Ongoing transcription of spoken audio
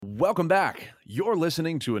Welcome back. You're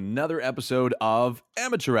listening to another episode of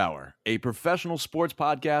Amateur Hour, a professional sports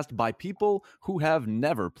podcast by people who have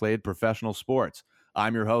never played professional sports.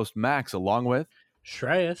 I'm your host, Max, along with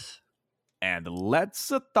Shreyas. And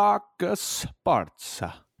let's talk sports.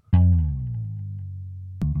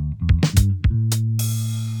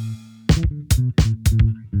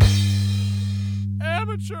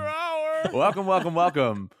 Amateur Hour.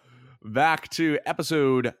 Welcome back to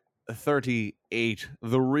episode 38,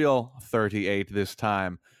 the real 38 this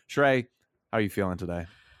time. Shrey, how are you feeling today?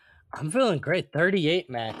 I'm feeling great. 38,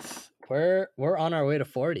 Max. We're on our way to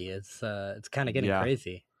 40. It's kind of getting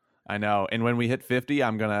crazy. I know. And when we hit 50,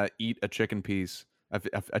 I'm gonna eat a chicken piece.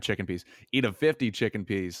 Eat a 50 chicken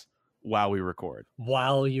piece while we record. We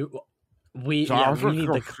need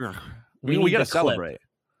to celebrate.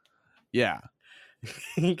 Yeah.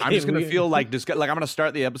 I'm just gonna feel like I'm gonna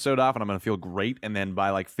start the episode off and I'm gonna feel great, and then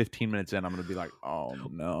by like 15 minutes in, I'm gonna be like, oh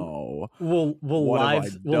no. We'll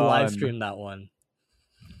live stream that one.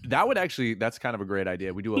 That's kind of a great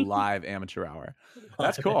idea. We do a live amateur hour.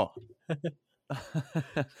 That's cool.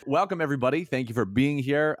 Welcome everybody. Thank you for being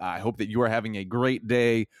here. I hope that you are having a great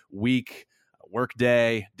day, week, work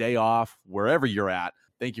day off, wherever you're at.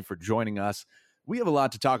 Thank you for joining us. We have a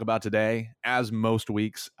lot to talk about today, as most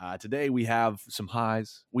weeks. Today we have some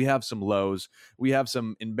highs, we have some lows, we have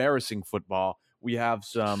some embarrassing football, we have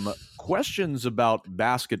some questions about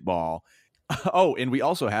basketball. Oh, and we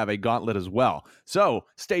also have a gauntlet as well. So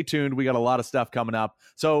stay tuned. We got a lot of stuff coming up.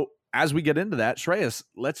 So as we get into that, Shreyas,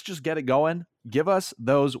 let's just get it going. Give us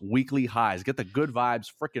those weekly highs. Get the good vibes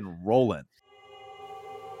freaking rolling.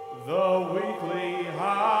 The weekly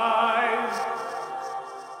highs.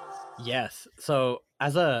 Yes. So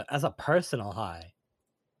as a personal high,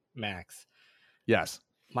 Max. Yes.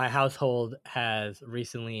 My household has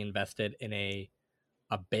recently invested in a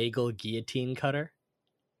bagel guillotine cutter.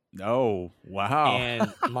 Oh, wow.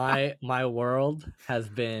 And my world has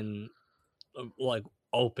been like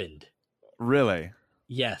opened. Really?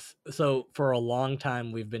 Yes. So for a long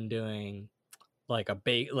time we've been doing like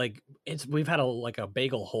we've had a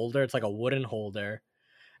bagel holder. It's like a wooden holder.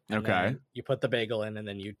 And okay. You put the bagel in, and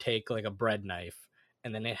then you take like a bread knife,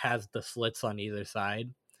 and then it has the slits on either side,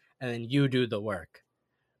 and then you do the work,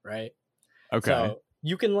 right? Okay. So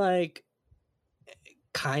you can like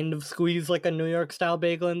kind of squeeze like a New York style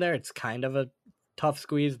bagel in there. It's kind of a tough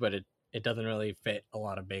squeeze, but it doesn't really fit a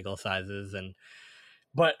lot of bagel sizes,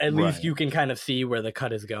 but at least you can kind of see where the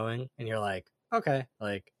cut is going, and you're like, okay,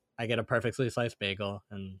 like I get a perfectly sliced bagel,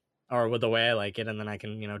 or with the way I like it, and then I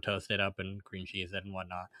can, toast it up and cream cheese it and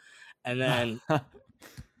whatnot. And then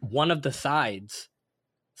one of the sides,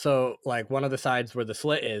 so like one of the sides where the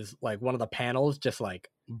slit is, like one of the panels just like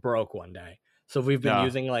broke one day. So we've been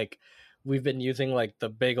using the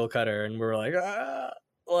bagel cutter, and we're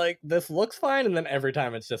like this looks fine, and then every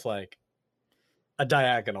time it's just like a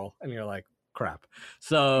diagonal, and you're like, crap.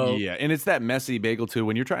 So yeah, and it's that messy bagel too.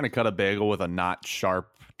 When you're trying to cut a bagel with a not sharp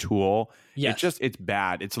tool, it's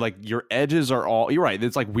bad. It's like your edges are you're right,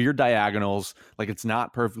 it's like weird diagonals, like it's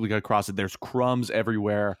not perfectly cut across it. There's crumbs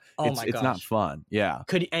everywhere. It's not fun. Yeah.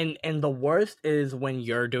 And the worst is when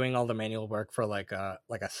you're doing all the manual work for like a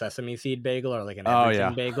sesame seed bagel or like an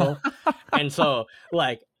everything bagel. And so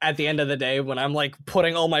like at the end of the day, when I'm like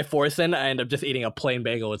putting all my force in, I end up just eating a plain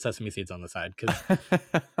bagel with sesame seeds on the side, because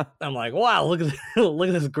I'm like, wow, look at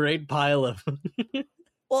this great pile of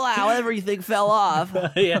wow, everything fell off.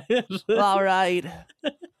 Yeah. All right.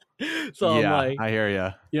 So yeah, I'm like, I hear you.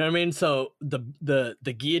 You know what I mean? So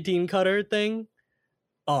the guillotine cutter thing,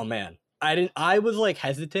 oh man, I was like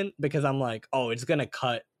hesitant, because I'm like, oh, it's gonna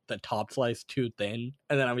cut the top slice too thin,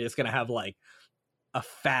 and then I'm just gonna have like a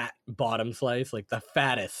fat bottom slice, like the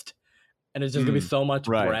fattest, and it's just gonna be so much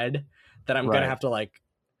bread that I'm gonna have to like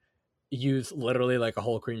use literally like a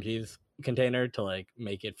whole cream cheese container to like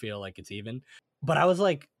make it feel like it's even. But I was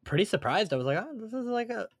like pretty surprised. I was like, oh, this is like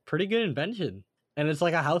a pretty good invention, and it's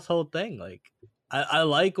like a household thing. Like I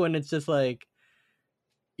like when it's just like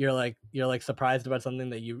you're like surprised about something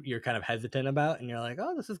that you're kind of hesitant about, and you're like,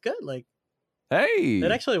 oh, this is good. Like, hey,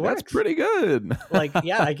 it actually works. That's pretty good. Like,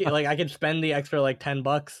 yeah, I could spend the extra like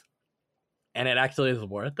 $10, and it actually is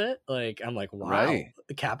worth it. Like, I'm like, wow,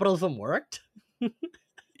 the capitalism worked.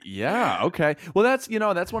 Yeah. Okay. Well, that's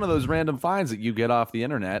one of those random finds that you get off the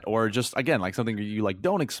internet, or just, again, like something you like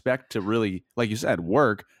don't expect to really, like you said,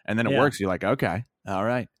 work, and then it works. You're like, okay, all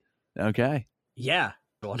right, okay. Yeah.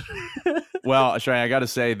 Well, Shrey, I got to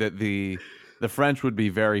say that the French would be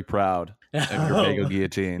very proud of your bagel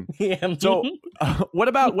guillotine. Yeah. So, what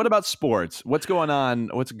about sports? What's going on?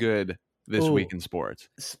 What's good this Ooh. week in sports?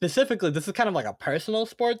 Specifically, this is kind of like a personal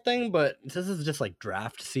sport thing, but this is just like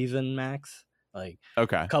draft season, Max. Like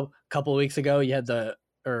Okay. couple of weeks ago, you had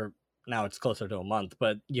or now it's closer to a month,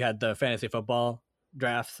 but you had the fantasy football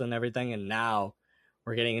drafts and everything, and now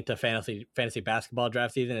we're getting into fantasy basketball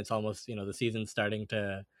draft season. It's almost, the season's starting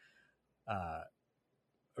to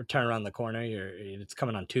turn around the corner. It's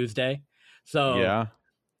coming on Tuesday, so Yeah.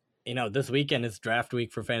 this weekend is draft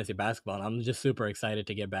week for fantasy basketball, and I'm just super excited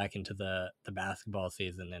to get back into the basketball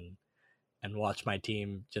season and watch my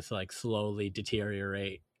team just like slowly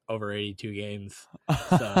deteriorate over 82 games.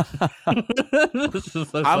 So this is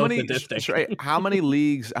so sadistic. How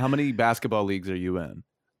many basketball leagues are you in?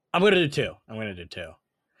 I'm gonna do two.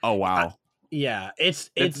 Oh wow. Yeah, that's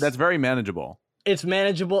very manageable. It's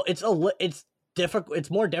manageable. It's difficult.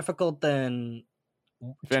 It's more difficult than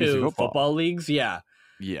Fantasy two football. football leagues. Yeah.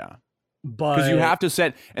 But because you have to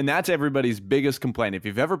set, and that's everybody's biggest complaint. If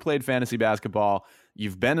you've ever played fantasy basketball,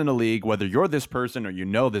 you've been in a league, whether you're this person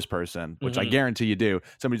or this person, which I guarantee you do.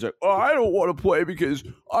 Somebody's like, "Oh, I don't want to play because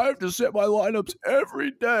I have to set my lineups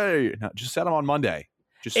every day." No, just set them on Monday.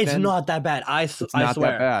 It's not that bad. I swear. That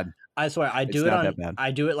bad. I swear. I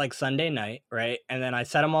do it like Sunday night, right? And then I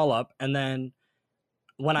set them all up, and then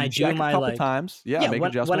when I do my couple times, make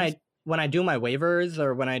adjustments. When I do my waivers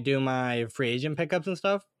or when I do my free agent pickups and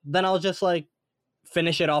stuff, then I'll just like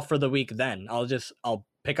finish it off for the week. Then I'll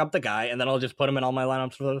pick up the guy and then I'll just put him in all my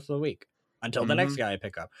lineups for the rest of the week until the next guy I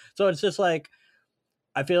pick up. So it's just like,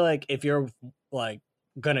 I feel like if you're like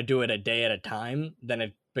gonna do it a day at a time, then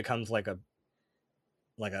it becomes like a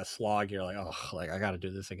slog. You're like, oh, like I gotta do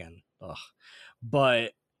this again. Ugh.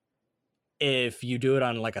 But if you do it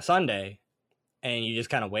on like a Sunday, and you just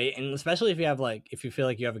kind of wait, and especially if you feel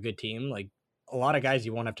like you have a good team, like a lot of guys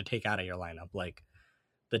you won't have to take out of your lineup, like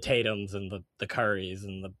the Tatums and the Currys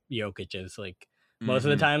and the Jokic's. Like most of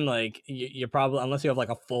the time, like you're probably, unless you have like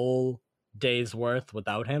a full day's worth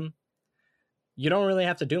without him, you don't really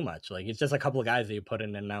have to do much. Like it's just a couple of guys that you put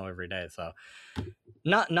in and out every day. So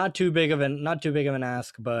not too big of an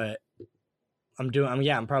ask, but I'm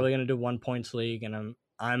probably gonna do 1 points league, and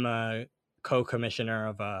I'm a co-commissioner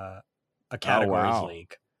of a categories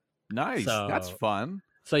league. Nice. That's fun.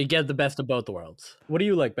 So you get the best of both worlds. What do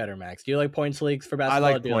you like better, Max? Do you like points leagues for basketball?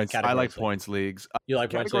 I like points. I like points leagues. You like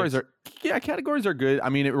categories points leagues? Categories are good. I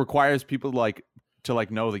mean, it requires people to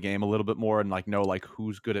know the game a little bit more and know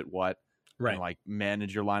who's good at what. Right. And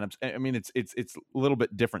manage your lineups. I mean, it's a little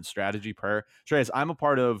bit different strategy per. Shreyas, I'm a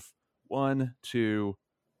part of 1, 2,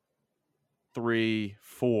 3,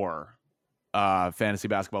 4 fantasy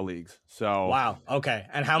basketball leagues. So wow. Okay.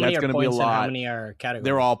 And how many are points and how many are categories?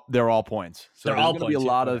 They're all points. So they're there's all gonna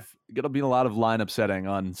be a lot of lineup setting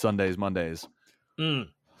on Sundays, Mondays.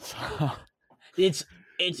 It's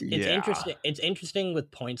interesting. It's interesting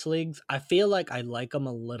with points leagues. I feel like I like them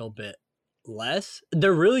a little bit less.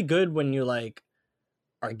 They're really good when you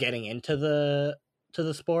are getting into the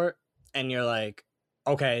sport and you're like,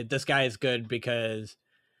 okay, this guy is good because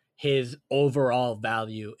his overall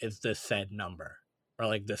value is this said number or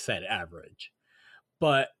like the said average.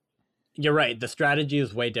 But you're right, the strategy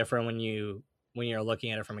is way different when you're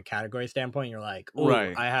looking at it from a category standpoint. You're like, oh,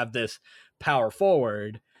 right, I have this power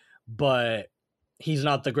forward, but he's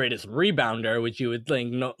not the greatest rebounder, which you would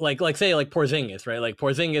think, no, like say like Porzingis, right? Like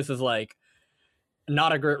Porzingis is like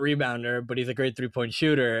not a great rebounder, but he's a great 3-point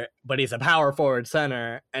shooter, but he's a power forward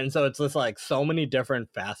center. And so it's just like so many different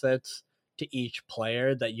facets to each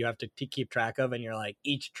player that you have to keep track of. And you're like,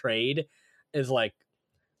 each trade is like,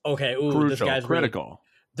 okay, ooh, crucial, this guy's critical. Really,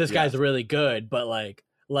 this guy's really good. But like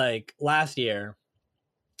last year,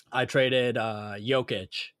 I traded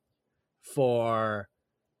Jokic for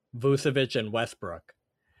Vucevic and Westbrook.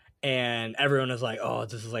 And everyone is like, oh,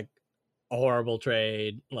 this is like a horrible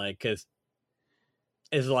trade. Like, because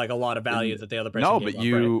is like a lot of value that the other person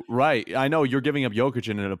gave up, right? I know you're giving up Jokic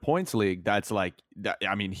in a points league. That's like that.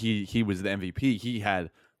 I mean, he was the MVP. He had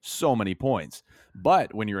so many points.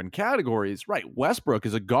 But when you're in categories, right? Westbrook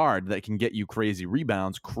is a guard that can get you crazy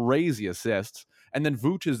rebounds, crazy assists, and then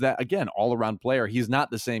Vooch is that again all around player. He's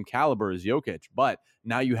not the same caliber as Jokic, but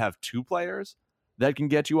now you have two players that can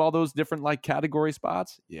get you all those different like category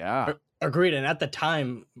spots. Yeah. Agreed. And at the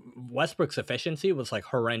time, Westbrook's efficiency was like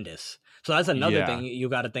horrendous. So that's another thing you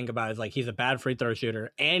got to think about is like he's a bad free throw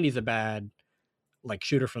shooter and he's a bad like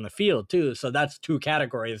shooter from the field too. So that's two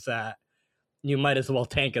categories that you might as well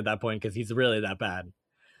tank at that point because he's really that bad.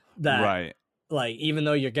 That right. Like even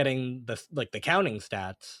though you're getting the counting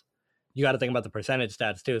stats, you got to think about the percentage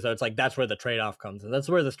stats too. So it's like that's where the trade off comes, and that's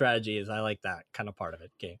where the strategy is. I like that kind of part of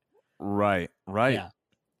it. Game. Right. Yeah.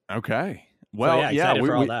 Okay. Well, so, excited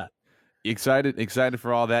for all that. Excited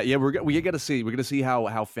for all that. Yeah, we got to see. We're gonna see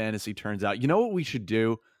how fantasy turns out. You know what we should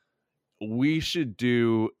do? We should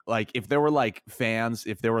do like if there were like fans,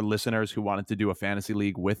 if there were listeners who wanted to do a fantasy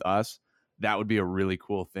league with us, that would be a really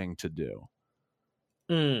cool thing to do.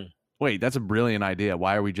 Wait, that's a brilliant idea.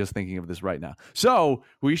 Why are we just thinking of this right now? So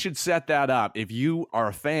we should set that up. If you are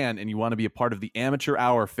a fan and you want to be a part of the Amateur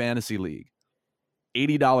Hour Fantasy League,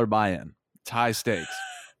 $80 buy-in. It's high stakes.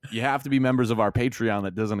 You have to be members of our Patreon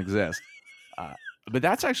that doesn't exist. But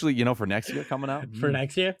that's actually, for next year coming out. For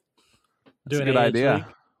next year? That's a good idea. League?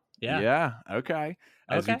 Yeah. Yeah. Okay.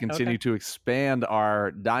 As we continue to expand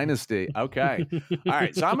our dynasty. Okay. All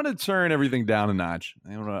right. So I'm going to turn everything down a notch.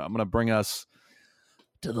 I'm going to bring us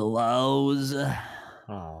To the Lowe's.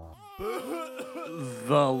 Oh.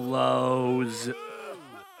 the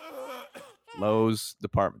Lowe's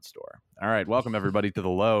department store. All right. Welcome, everybody, to the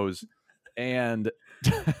Lowe's. And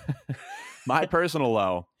my personal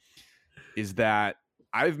low is that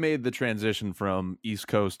I've made the transition from East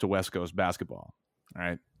Coast to West Coast basketball. All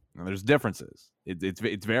right. Now, there's differences.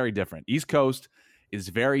 It's very different. East Coast is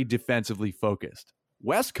very defensively focused.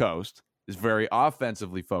 West Coast is very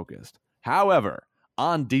offensively focused. However,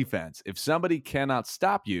 on defense, if somebody cannot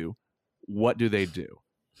stop you, what do?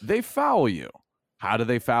 They foul you. How do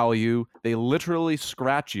they foul you? They literally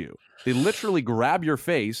scratch you. They literally grab your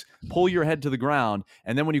face, pull your head to the ground,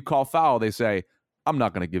 and then when you call foul, they say, I'm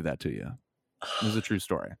not going to give that to you. This is a true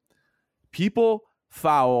story. People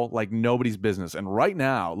foul like nobody's business. And right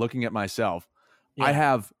now, looking at myself, I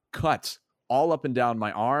have cuts all up and down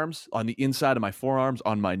my arms, on the inside of my forearms,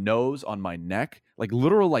 on my nose, on my neck, like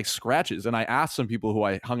literal like scratches. And I asked some people who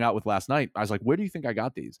I hung out with last night, I was like, where do you think I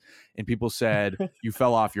got these? And people said, you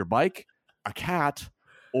fell off your bike, a cat,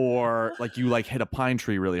 or like you like hit a pine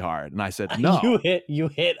tree really hard. And I said, no. You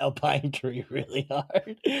hit a pine tree really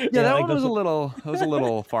hard. Yeah, that one was a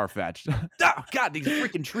little far-fetched. Oh, God, these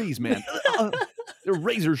freaking trees, man. They're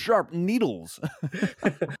razor sharp needles.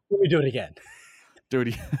 Let me do it again.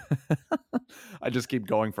 Dude, I just keep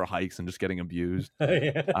going for hikes and just getting abused.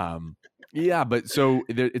 Yeah, but so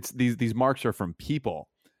it's these marks are from people,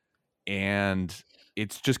 and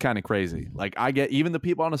it's just kind of crazy. Like I get even the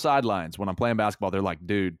people on the sidelines when I'm playing basketball, they're like,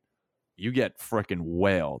 dude, you get freaking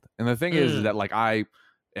wailed. And the thing is that like I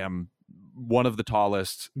am one of the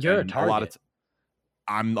tallest. You're a target.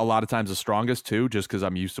 I'm a lot of times the strongest too, just because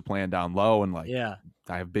I'm used to playing down low and like I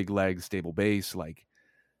have big legs, stable base. Like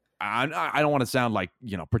I don't want to sound like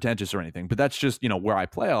pretentious or anything, but that's just where I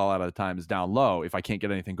play a lot of the time is down low. If I can't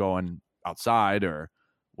get anything going outside or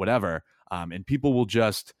whatever, and people will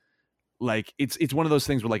just. Like it's one of those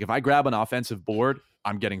things where like if I grab an offensive board,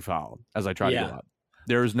 I'm getting fouled as I try to go up.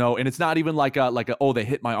 There's no, and it's not even like a oh they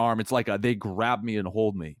hit my arm. It's like they grab me and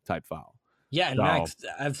hold me type foul. Yeah, and so, Max,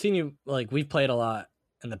 I've seen you like we've played a lot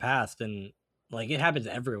in the past, and like it happens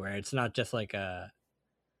everywhere. It's not just like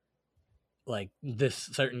this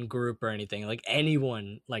certain group or anything. Like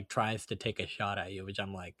anyone like tries to take a shot at you, which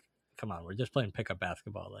I'm like, come on, we're just playing pickup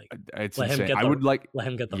basketball. Like it's insane. Let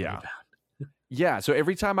him get the rebound. Yeah, so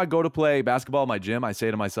every time I go to play basketball in my gym, I say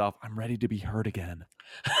to myself, I'm ready to be hurt again.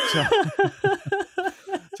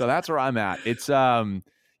 So that's where I'm at. It's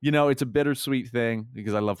it's a bittersweet thing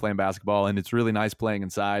because I love playing basketball and it's really nice playing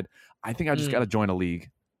inside. I think I just got to join a league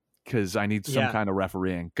because I need some kind of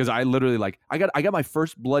refereeing. Because I literally I got my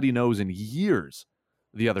first bloody nose in years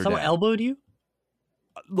the other day. Someone elbowed you?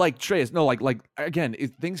 Like Shreyas, no, like again,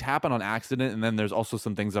 things happen on accident, and then there's also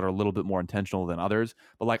some things that are a little bit more intentional than others.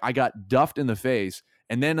 But like I got duffed in the face,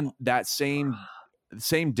 and then that same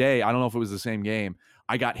day, I don't know if it was the same game,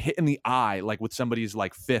 I got hit in the eye like with somebody's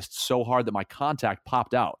like fist so hard that my contact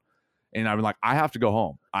popped out, and I'm like, I have to go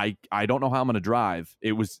home. I don't know how I'm going to drive.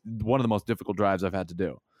 It was one of the most difficult drives I've had to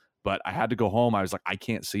do, but I had to go home. I was like, I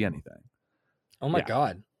can't see anything. Oh my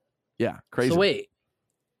God. Yeah, crazy. So wait.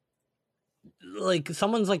 Like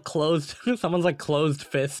someone's closed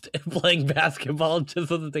fist playing basketball just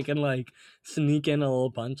so that they can like sneak in a little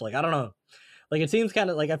punch. Like I don't know. Like it seems kind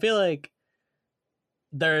of like I feel like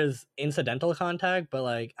there's incidental contact, but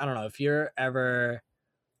like I don't know if you're ever,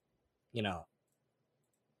 I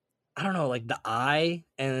don't know, like the eye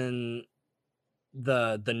and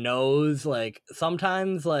the nose. Like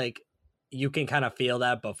sometimes like you can kind of feel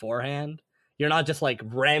that beforehand. You're not just like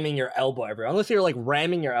ramming your elbow everywhere. Unless you're like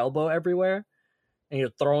ramming your elbow everywhere and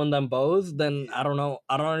you're throwing them bows, then I don't know.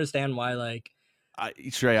 I don't understand why like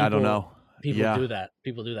Shrey, I don't know. People do that.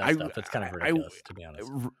 People do that stuff. It's kind of ridiculous, to be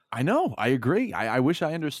honest. I know. I agree. I wish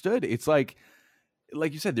I understood. It's like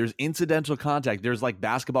you said, there's incidental contact. There's like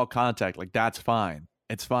basketball contact. Like that's fine.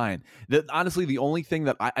 It's fine. Honestly, the only thing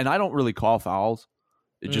that I don't really call fouls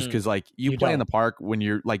just because like you play in the park when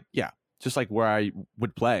you're like, just like where I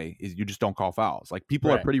would play, is you just don't call fouls. Like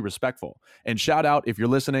people are Right. pretty respectful. And shout out if you're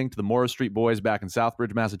listening to the Morris Street Boys back in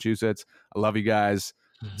Southbridge, Massachusetts. I love you guys.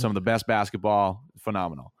 Some of the best basketball,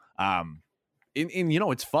 phenomenal. And you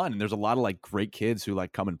know, it's fun. And there's a lot of like great kids who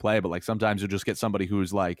like come and play, but like sometimes you'll just get somebody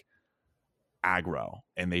who's like aggro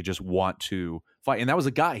and they just want to fight. And that was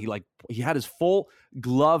a guy, he had his full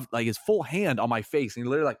glove, like his full hand on my face, and he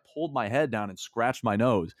literally like pulled my head down and scratched my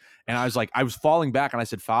nose. And I was falling back and I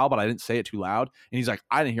said foul, but I didn't say it too loud. And he's like,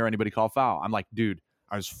 I didn't hear anybody call foul. I'm like, dude,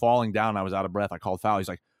 I was falling down, I was out of breath, I called foul. He's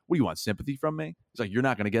like, what do you want, sympathy from me? He's like, you're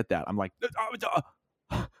not gonna get that. I'm like,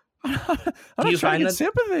 I'm not trying to get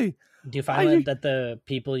sympathy. Do you find that the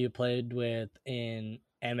people you played with in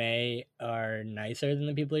MA are nicer than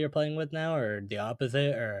the people you're playing with now, or the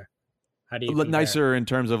opposite, or how do you compare? Nicer in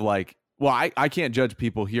terms of like, well, I can't judge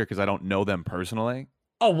people here because I don't know them personally.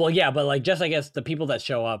 Oh, well, yeah, but like just I guess the people that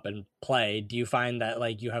show up and play, do you find that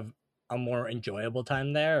like you have a more enjoyable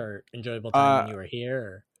time there, or enjoyable time when you were here?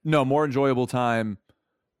 Or? No, more enjoyable time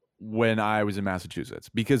when I was in Massachusetts,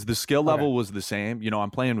 because the skill level was the same. You know,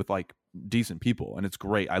 I'm playing with like decent people and it's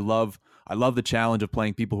great. I love the challenge of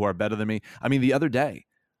playing people who are better than me. I mean, the other day,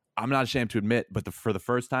 I'm not ashamed to admit, but for the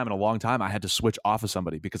first time in a long time, I had to switch off of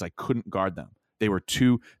somebody because I couldn't guard them. They were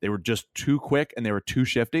just too quick and they were too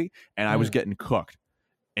shifty, and I was getting cooked.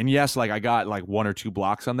 And yes, like I got like 1 or 2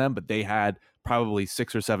 blocks on them, but they had probably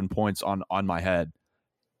 6 or 7 points on my head.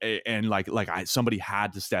 And somebody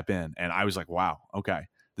had to step in, and I was like, wow, okay.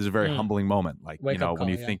 This is a very humbling moment. Like, Wake you know, up when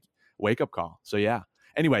call, you think wake up call. So yeah.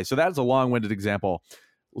 Anyway, so that's a long-winded example.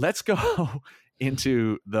 Let's go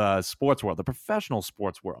into the sports world, the professional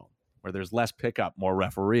sports world, where there's less pickup, more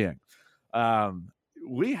refereeing.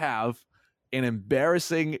 We have an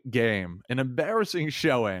embarrassing game, an embarrassing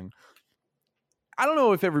showing. I don't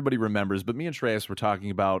know if everybody remembers, but me and Shreyas were talking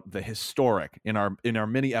about the historic in our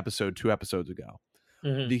mini episode 2 episodes ago.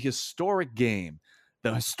 Mm-hmm. The historic game,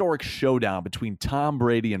 the historic showdown between Tom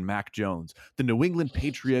Brady and Mac Jones, the New England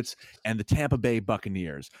Patriots and the Tampa Bay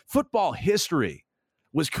Buccaneers. Football history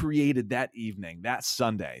was created that evening, that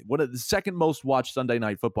Sunday. One of the second most watched Sunday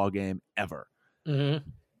night football game ever. Mm-hmm.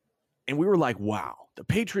 And we were like, wow, the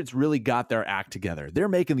Patriots really got their act together. They're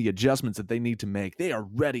making the adjustments that they need to make. They are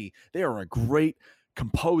ready. They are a great,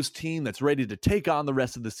 composed team that's ready to take on the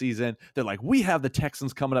rest of the season. They're like, we have the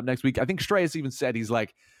Texans coming up next week. I think Shreyas even said, he's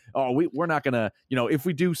like, oh, we're not going to, you know, if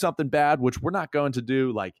we do something bad, which we're not going to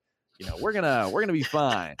do, like, you know, we're going to be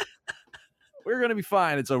fine. We're going to be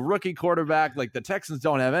fine. It's a rookie quarterback. Like, the Texans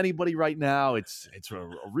don't have anybody right now. It's a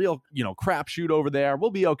real, you know, crapshoot over there.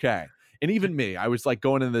 We'll be okay. And even me, I was like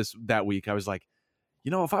going into that week, I was like,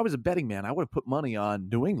 you know, if I was a betting man, I would have put money on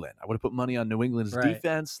New England. I would have put money on New England's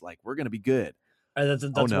defense. Like, we're going to be good. That's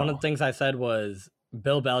one of the things I said was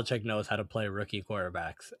Bill Belichick knows how to play rookie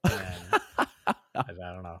quarterbacks. And I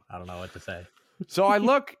don't know what to say. So I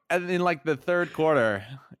look in like the third quarter,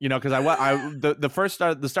 you know, because the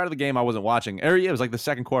start of the game I wasn't watching. It was like the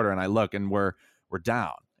second quarter, and I look and we're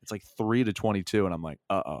down. It's like 3-22, and I'm like,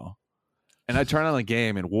 uh-oh. And I turn on the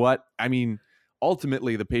game, and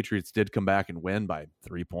ultimately the Patriots did come back and win by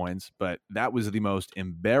 3 points, but that was the most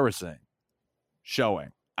embarrassing showing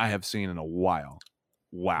I have seen in a while.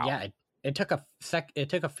 Wow. Yeah, it took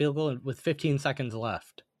a field goal with 15 seconds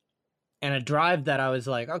left, and a drive that I was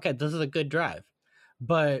like, okay, this is a good drive.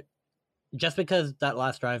 But just because that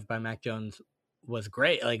last drive by Mac Jones was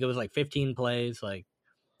great, like it was like 15 plays, like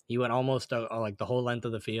he went almost like the whole length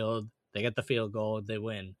of the field. They get the field goal, they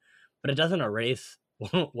win. But it doesn't erase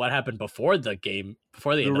what happened before the game,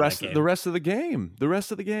 before the end of the game. The rest of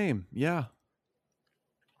the game. Yeah.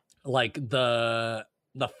 Like the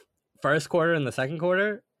first quarter and the second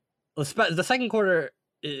quarter, the second quarter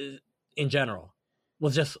in general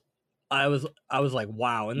was just, I was like,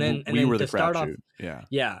 wow. And then were to the start off,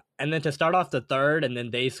 yeah. And then to start off the third, and then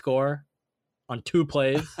they score on 2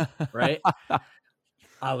 plays, right?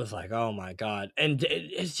 I was like, oh my God. And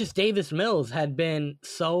it's just Davis Mills had been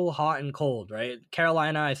so hot and cold, right?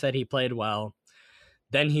 Carolina, I said he played well.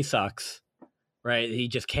 Then he sucks, right?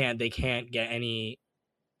 They can't get any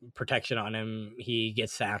protection on him. He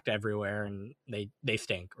gets sacked everywhere, and they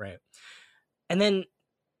stink, right? And then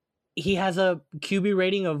he has a QB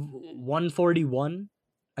rating of 141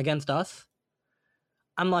 against us.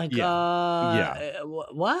 I'm like, what?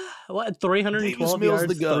 312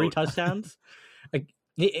 yards, 3 touchdowns. Like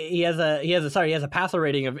he has a passer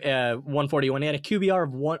rating of 141. He had a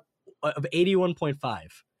QBR of 81.5.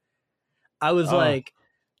 I was like,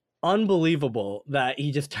 unbelievable that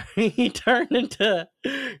he just he turned into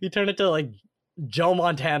like Joe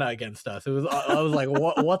Montana against us. I was like,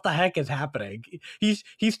 what the heck is happening? He's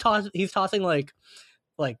tossing like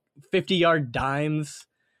like 50-yard dimes,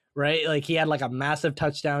 right? Like he had like a massive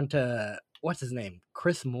touchdown to what's his name,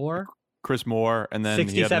 Chris Moore, and then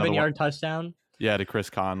 67-yard touchdown. Yeah, to Chris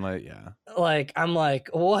Conley. Yeah. Like I'm like,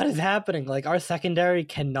 what is happening? Like our secondary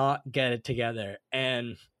cannot get it together,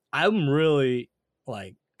 and I'm really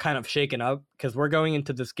like kind of shaken up because we're going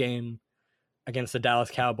into this game against the Dallas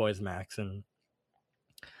Cowboys, Max, and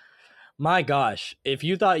my gosh, if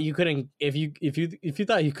you thought you couldn't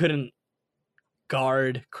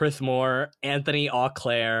guard Chris Moore, Anthony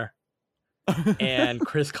Auclair, and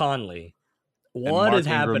Chris Conley, what is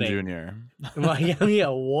happening? Jr.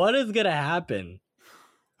 What is gonna happen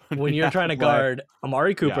when you're trying to guard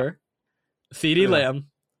Amari Cooper, CeeDee Lamb,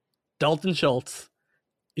 Dalton Schultz,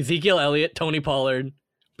 Ezekiel Elliott, Tony Pollard,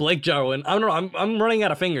 Blake Jarwin? I don't know. I'm running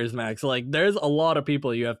out of fingers, Max. Like there's a lot of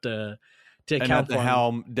people you have to account and at the for.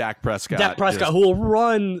 helm, Dak Prescott, who will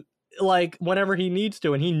run like whenever he needs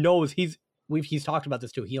to, and he knows he's talked about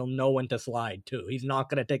this too. He'll know when to slide too. He's not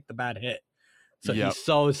gonna take the bad hit. So he's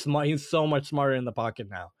so smart. He's so much smarter in the pocket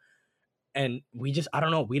now. And I don't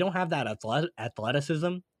know. We don't have that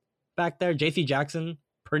athleticism back there. JC Jackson,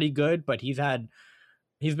 pretty good, but he's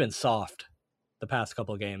been soft the past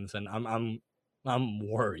couple of games, and I'm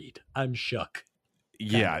worried. I'm shook.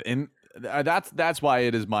 Yeah, and that's why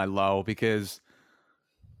it is my low, because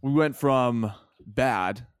we went from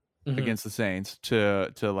bad against the Saints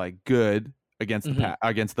to like good against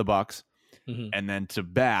the Bucks, and then to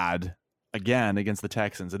bad again against the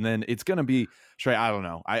Texans. And then it's going to be, Shrey, I don't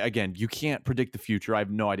know. Again, you can't predict the future. I have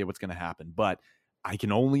no idea what's going to happen, but I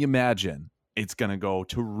can only imagine it's going to go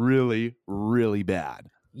to really, really bad.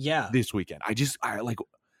 Yeah. This weekend.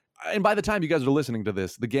 And by the time you guys are listening to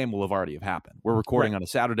this, the game will have already happened. We're recording on a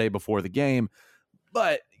Saturday before the game,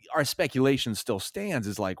 but our speculation still stands.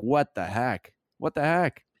 Is like, what the heck? What the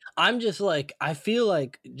heck? I'm just like, I feel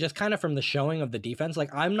like just kind of from the showing of the defense,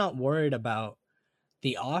 like I'm not worried about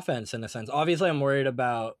the offense in a sense. Obviously, I'm worried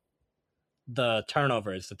about the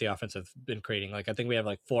turnovers that the offense has been creating. Like I think we have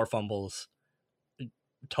like 4 fumbles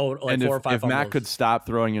total, like and 4 or 5 if fumbles. Matt could stop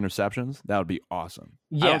throwing interceptions, that would be awesome.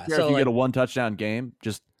 Yeah, I don't care if you get a 1 touchdown game,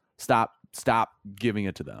 just stop giving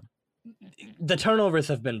it to them. The turnovers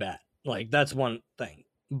have been bad. Like that's one thing.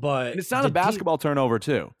 But and it's not a basketball turnover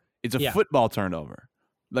too. It's a football turnover.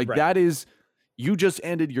 Like that is, you just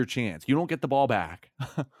ended your chance. You don't get the ball back.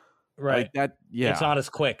 Right. Like that. Yeah. It's not as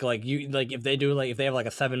quick. Like if they have like a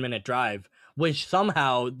 7-minute drive, which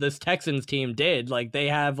somehow this Texans team did, like they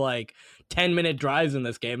have like 10-minute drives in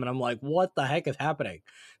this game. And I'm like, what the heck is happening?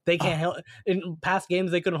 They can't in past games,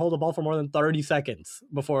 they couldn't hold the ball for more than 30 seconds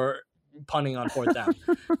before punting on 4th down.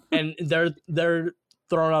 And they're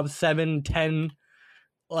throwing up 7, 10,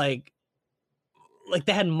 like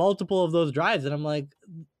they had multiple of those drives. And I'm like,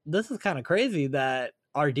 this is kind of crazy that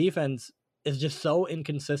our defense is just so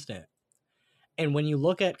inconsistent. And when you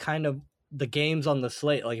look at kind of the games on the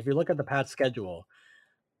slate, like if you look at the Pats schedule,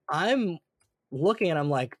 I'm looking and I'm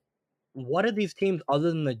like, what are these teams other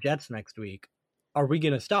than the Jets next week are we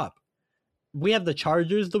going to stop? We have the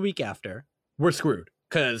Chargers the week after. We're screwed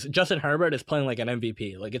because Justin Herbert is playing like an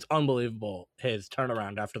MVP. Like it's unbelievable his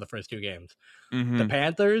turnaround after the first 2 games. The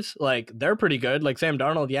Panthers, like they're pretty good. Like Sam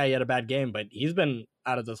Darnold, he had a bad game, but he's been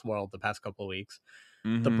out of this world the past couple of weeks.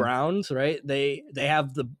 The Browns, right? They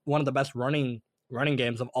have one of the best running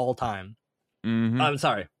games of all time. I'm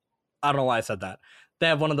sorry, I don't know why I said that. They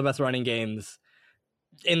have one of the best running games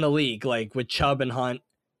in the league, like with Chubb and Hunt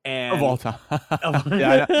and of all time.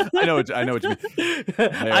 Yeah, I know what you mean.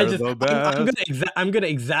 I'm gonna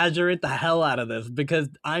exaggerate the hell out of this because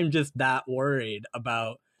I'm just that worried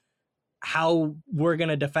about how we're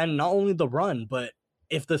gonna defend not only the run, but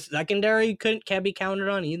if the secondary can't be counted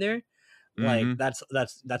on either. Like that's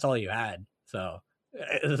all you had. So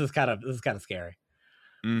this is kind of scary.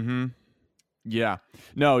 Yeah.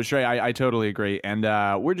 No, Shrey, I totally agree. And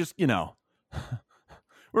we're just, we're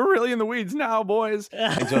really in the weeds now, boys.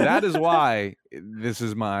 And so that is why this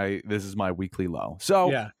is my weekly low. So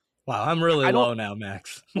yeah. Wow, I'm really low now,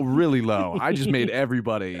 Max. Really low. I just made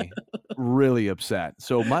everybody really upset.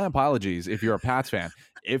 So my apologies if you're a Pats fan.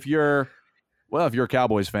 If you're a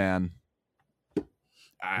Cowboys fan,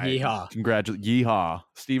 yeehaw. Yeehaw.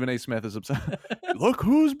 Stephen A. Smith is upset. Look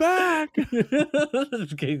who's back.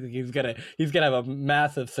 He's gonna have a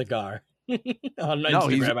massive cigar on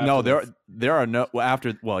Instagram. There are no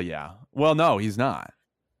after. Well, yeah. Well, no, he's not.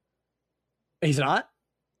 He's not.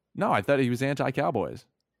 No, I thought he was anti-Cowboys.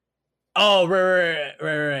 Oh, right.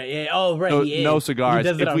 Yeah. Oh, right. So, yeah. no cigars.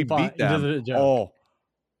 If we beat them,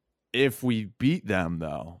 if we beat them,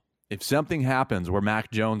 though, if something happens where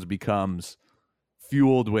Mac Jones becomes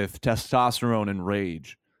fueled with testosterone and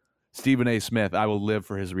rage, Stephen A. Smith, I will live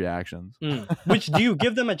for his reactions. Which, do you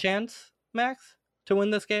give them a chance, Max, to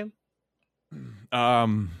win this game?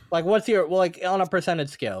 Like, what's your, like, on a percentage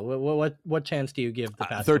scale? What chance do you give the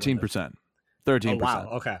Pats? 13%. 13%. Oh, wow.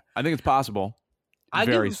 Okay. I think it's possible.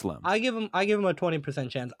 Very slim. I give them a 20%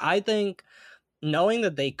 chance. I think, knowing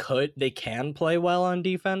that they can play well on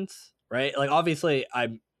defense, right? Like, obviously,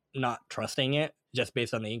 I'm not trusting it just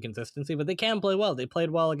based on the inconsistency, but they can play well. They played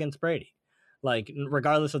well against Brady, like,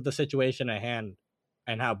 regardless of the situation at hand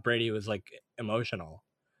and how Brady was, like, emotional.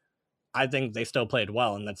 I think they still played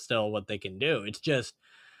well, and that's still what they can do. It's just,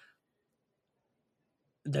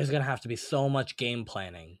 there's gonna have to be so much game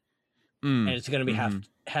planning, and it's gonna be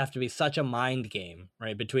have to be such a mind game,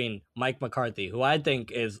 right, between Mike McCarthy, who I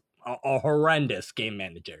think is a horrendous game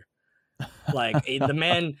manager. Like, the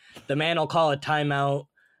man will call a timeout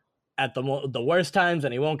at the worst times,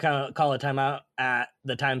 and he won't call a timeout at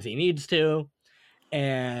the times he needs to.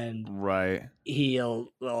 And right, he'll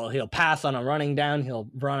pass on a running down, he'll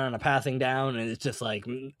run on a passing down, and it's just like,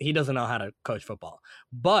 he doesn't know how to coach football.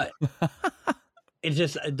 But it's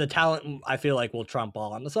just the talent, I feel like, will trump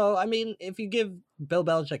all on. So, I mean, if you give Bill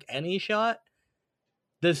Belichick any shot,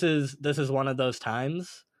 this is one of those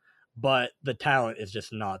times. But the talent is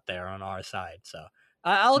just not there on our side. So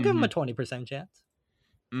I'll give him a 20% chance.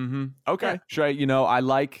 Okay. Yeah. Shrey, I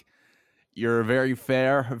like, you're a very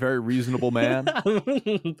fair, very reasonable man.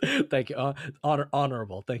 Thank you.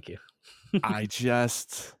 Honorable. Thank you. I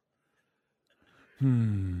just,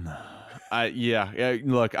 yeah.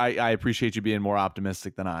 Look, I appreciate you being more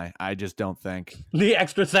optimistic than I. I just don't think The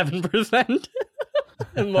extra 7%.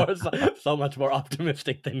 So much more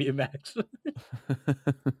optimistic than you, Max.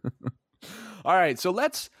 All right, so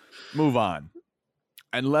let's move on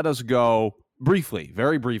and let us go briefly,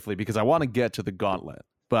 very briefly, because I want to get to the Gauntlet.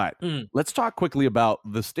 But let's talk quickly about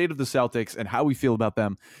the state of the Celtics and how we feel about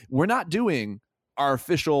them. We're not doing our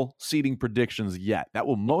official seeding predictions yet. That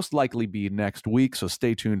will most likely be next week, so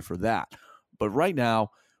stay tuned for that. But right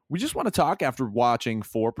now, we just want to talk, after watching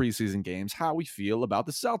 4 preseason games, how we feel about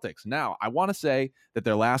the Celtics. Now, I want to say that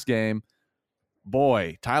their last game,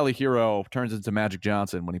 boy, Tyler Hero turns into Magic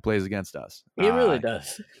Johnson when he plays against us. He really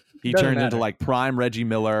does. He turns into like prime Reggie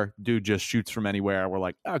Miller. Dude just shoots from anywhere. We're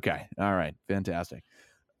like, okay, all right, fantastic.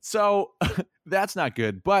 So that's not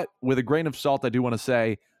good. But with a grain of salt, I do want to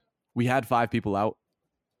say we had 5 people out.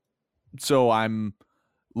 So I'm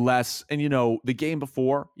less, and the game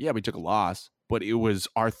before, yeah, we took a loss, but it was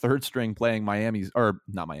our third string playing Orlando's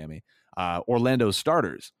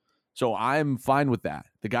starters. So I'm fine with that.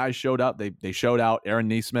 The guys showed up. They showed out. Aaron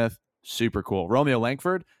Nesmith, super cool. Romeo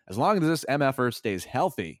Langford, as long as this MFer stays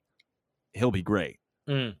healthy, he'll be great.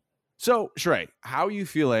 So, Shrey, how are you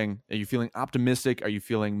feeling? Are you feeling optimistic? Are you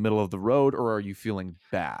feeling middle of the road, or are you feeling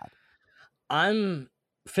bad? I'm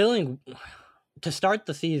feeling, to start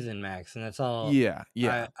the season, Max, and that's all. Yeah.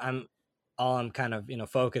 I'm kind of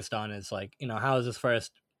focused on is, like, how is this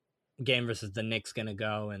first game versus the Knicks gonna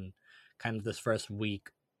go, and kind of this first week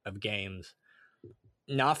of games.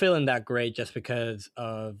 Not feeling that great just because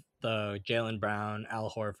of the Jaylen Brown, Al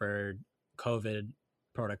Horford, COVID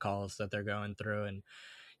protocols that they're going through, and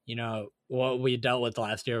what we dealt with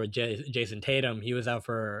last year with Jason Tatum. He was out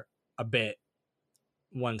for a bit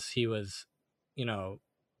once he was,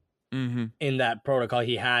 in that protocol.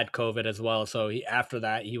 He had COVID as well, so after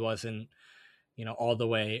that he wasn't, all the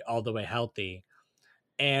way healthy,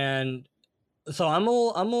 and so I'm a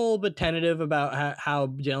little bit tentative about how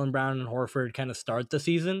Jaylen Brown and Horford kind of start the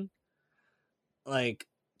season. Like,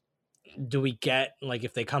 do we get, like,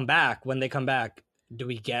 if they come back, when they come back, do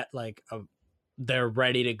we get like they're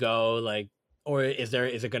ready to go, like, or is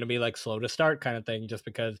it going to be like slow to start kind of thing, just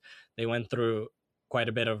because they went through quite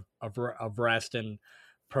a bit of rest and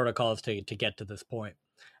protocols to get to this point.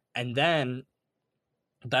 And then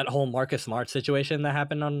that whole Marcus Smart situation that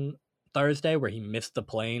happened on Thursday, where he missed the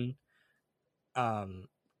plane. I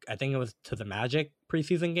think it was to the Magic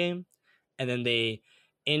preseason game, and then they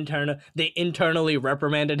internally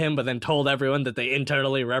reprimanded him, but then told everyone that they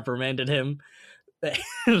internally reprimanded him.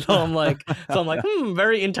 so I'm like,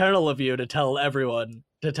 very internal of you to tell everyone,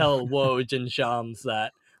 to tell Woj and Shams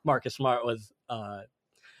that Marcus Smart was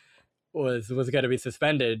going to be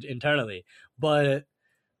suspended internally, but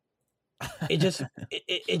it just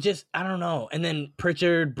I don't know. And then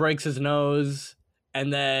Pritchard breaks his nose,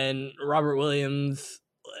 and then Robert Williams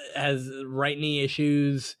has right knee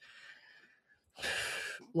issues.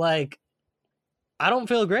 Like, I don't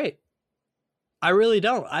feel great. I really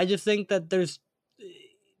don't. I just think that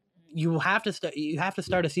you have to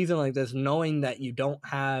start a season like this knowing that you don't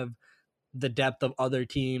have the depth of other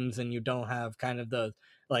teams, and you don't have kind of the,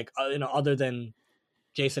 like, other than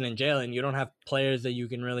Jason and Jalen, you don't have players that you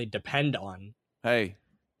can really depend on. Hey,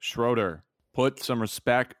 Schroeder, put some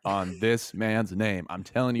respect on this man's name. I'm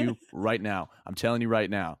telling you right now.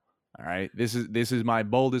 All right. This is my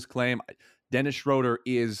boldest claim. Dennis Schroeder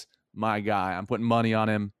is my guy. I'm putting money on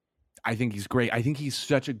him. I think he's great. I think he's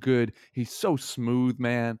so smooth,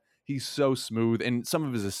 man. He's so smooth. And some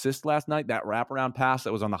of his assists last night, that wraparound pass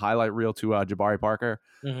that was on the highlight reel to Jabari Parker.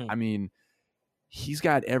 Mm-hmm. I mean, he's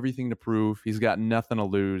got everything to prove. He's got nothing to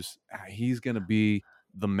lose. He's going to be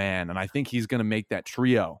the man. And I think he's going to make that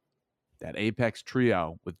trio, that apex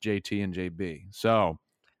trio with JT and JB. So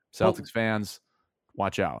Celtics fans,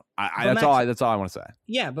 watch out. That's all I want to say.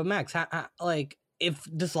 Yeah, but Max, like, if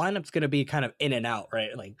this lineup's going to be kind of in and out,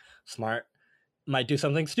 right? Like, Smart might do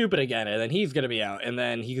something stupid again, and then he's going to be out, and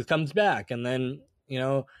then he comes back, and then, you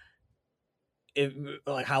know,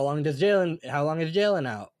 how long is Jalen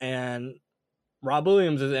out? And Rob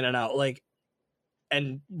Williams is in and out. Like,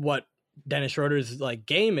 and what Dennis Schroeder's like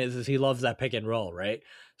game is he loves that pick and roll, right?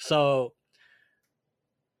 So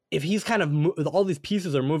if he's kind of all these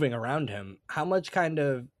pieces are moving around him, how much kind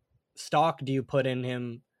of stock do you put in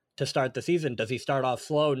him to start the season? Does he start off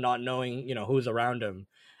slow, not knowing, you know, who's around him,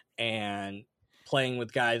 and playing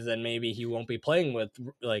with guys that maybe he won't be playing with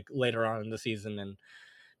like later on in the season? And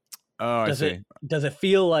does it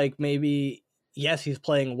feel like maybe, yes, he's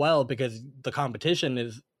playing well because the competition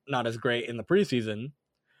is not as great in the preseason,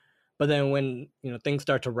 but then when, you know, things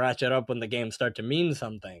start to ratchet up, when the games start to mean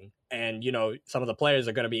something, and, you know, some of the players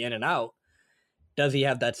are going to be in and out, does he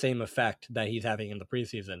have that same effect that he's having in the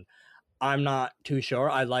preseason? I'm not too sure.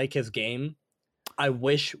 I like his game. I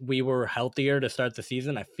wish we were healthier to start the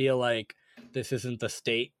season. I feel like this isn't the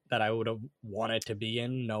state that I would have wanted to be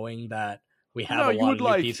in, knowing that we have a lot of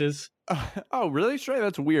new pieces. Oh, really, Shrey?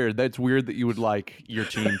 That's weird. That's weird that you would like your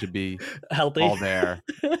team to be healthy, all there.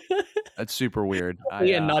 That's super weird.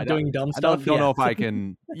 Not doing dumb stuff. I don't know if I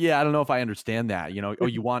can. Yeah, I don't know if I understand that. You know,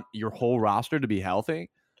 you want your whole roster to be healthy.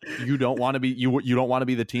 You don't want to be you don't want to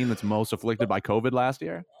be the team that's most afflicted by COVID last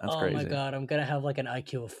year. That's crazy. Oh my god, I'm gonna have like an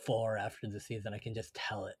IQ of 4 after the season. I can just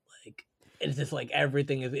tell it. Like, it's just like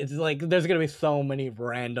everything is. It's like there's gonna be so many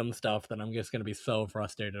random stuff that I'm just gonna be so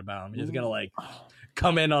frustrated about. I'm just gonna like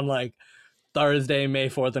come in on like Thursday, May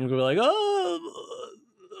 4th, and be like, oh,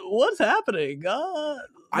 what's happening?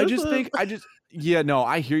 I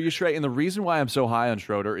hear you, Shrey. And the reason why I'm so high on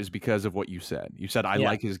Schroeder is because of what you said. You said, I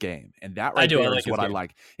like his game. And that right there is what I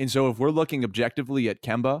like. And so if we're looking objectively at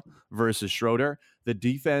Kemba versus Schroeder, the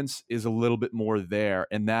defense is a little bit more there.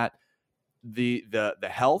 And that the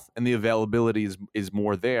health and the availability is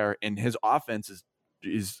more there. And his offense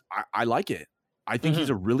is I like it. I think he's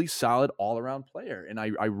a really solid all-around player. And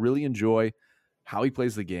I really enjoy how he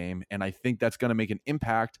plays the game. And I think that's going to make an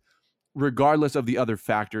impact regardless of the other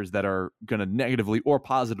factors that are going to negatively or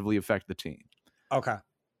positively affect the team. Okay.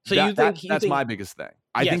 So that's my biggest thing.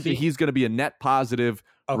 I think that he's going to be a net positive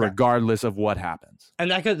regardless of what happens.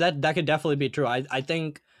 And that could definitely be true. I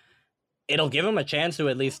think it'll give him a chance to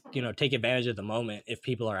at least, you know, take advantage of the moment if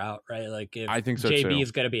people are out, right? Like if I think so JB too.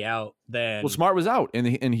 is going to be out, then Smart was out and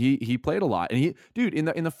he played a lot. And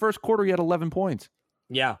in the first quarter he had 11 points.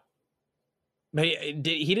 Yeah. But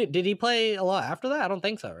did he play a lot after that? I don't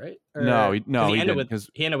think so, right? No, he ended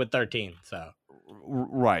with 13. So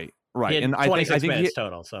right. He had and 26 I think minutes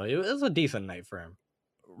total, so it was a decent night for him.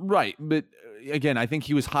 Right, but again, I think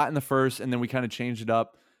he was hot in the first, and then we kind of changed it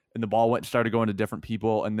up, and the ball started going to different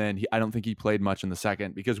people, and then I don't think he played much in the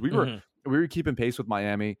second because we were keeping pace with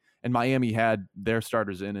Miami, and Miami had their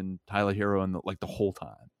starters in and Tyler Hero and the whole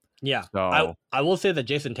time. Yeah, so I will say that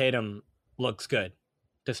Jason Tatum looks good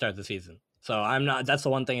to start the season. So I'm not. That's the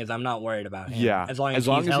one thing is I'm not worried about him. Yeah, as long as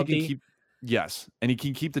he's healthy. He can keep, yes, and he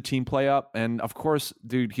can keep the team play up. And of course,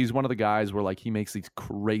 dude, he's one of the guys where like he makes these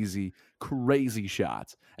crazy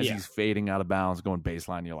shots as he's fading out of bounds, going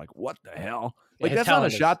baseline. You're like, what the hell? Like that's not a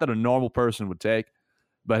shot that a normal person would take.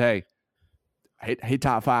 But hey,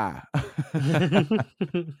 top 5. I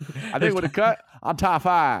think with a cut, I'm top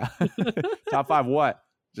 5. Top 5 what?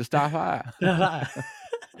 Just top 5.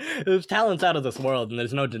 His talent's out of this world, and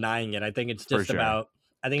there's no denying it. I think it's just about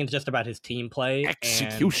his team play,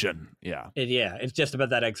 execution. It's just about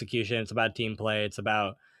that execution. It's about team play. It's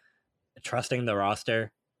about trusting the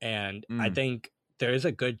roster, and I think there is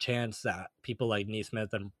a good chance that people like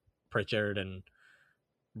Neesmith and Pritchard and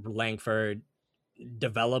Langford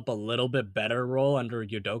develop a little bit better role under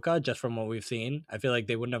Udoka, just from what we've seen. I feel like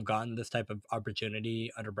they wouldn't have gotten this type of opportunity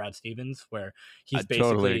under Brad Stevens, where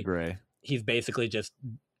totally agree. He's basically just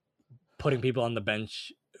putting people on the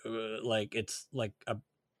bench, like it's like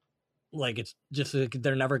it's just like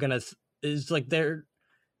they're never gonna. It's like they're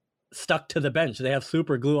stuck to the bench. They have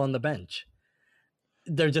super glue on the bench.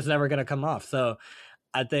 They're just never going to come off. So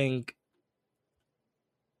I think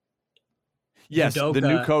yes, Udoka, the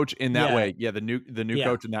new coach in that yeah, way. Yeah, the new yeah,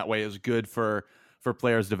 coach in that way is good for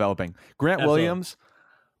players developing. Grant absolutely. Williams,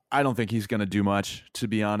 I don't think he's going to do much, to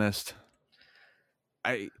be honest.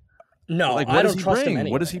 No, like, I what don't does he trust him bring?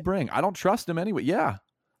 anyway. What does he bring? I don't trust him anyway. Yeah.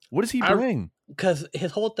 What does he bring? Because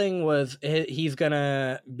his whole thing was he's going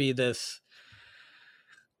to be this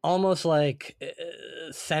almost like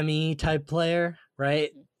semi type player,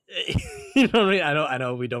 right? You know what I mean? I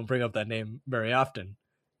know we don't bring up that name very often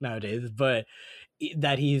nowadays, but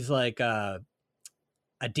that he's like a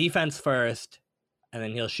defense first, and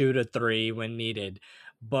then he'll shoot a three when needed.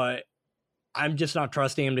 But I'm just not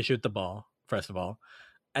trusting him to shoot the ball, first of all.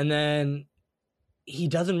 And then he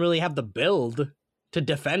doesn't really have the build to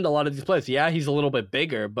defend a lot of these plays. Yeah, he's a little bit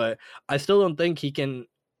bigger, but I still don't think he can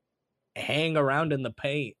hang around in the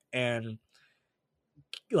paint and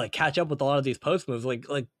like catch up with a lot of these post moves.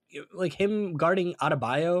 Like him guarding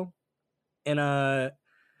Adebayo in a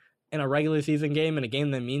regular season game, in a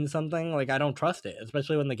game that means something. Like, I don't trust it,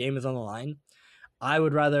 especially when the game is on the line. I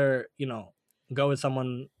would rather, go with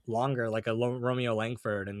someone longer, like a Romeo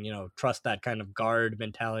Langford, and, trust that kind of guard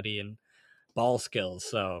mentality and ball skills.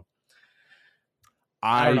 So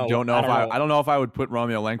I don't know if I would put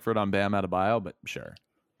Romeo Langford on Bam Adebayo, but sure.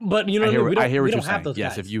 But I hear what you're saying. Those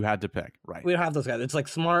yes, guys. if you had to pick, right? We don't have those guys. It's like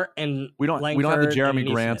Smart and we don't have the Jeremy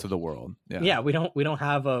Grants of the world. Yeah, we don't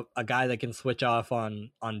have a guy that can switch off on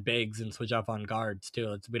bigs and switch off on guards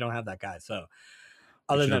too. We don't have that guy. So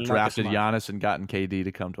other than drafted Giannis and gotten KD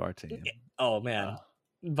to come to our team. Oh man,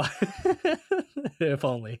 if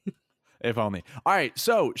only. If only. All right,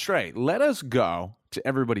 so Shrey, let us go to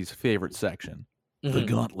everybody's favorite section, the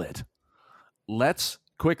Gauntlet. Let's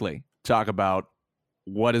quickly talk about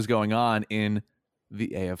what is going on in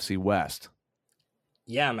the AFC West.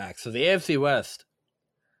 Yeah, Max. So the AFC West,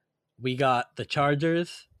 we got the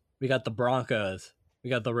Chargers, we got the Broncos, we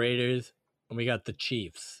got the Raiders, and we got the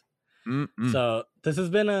Chiefs. So this has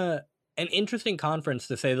been an interesting conference,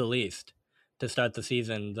 to say the least, to start the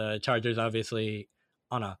season. The Chargers obviously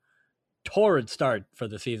on a torrid start for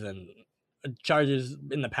the season. Chargers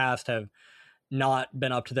in the past have not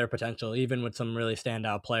been up to their potential, even with some really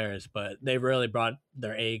standout players, but they've really brought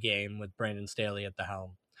their A game with Brandon Staley at the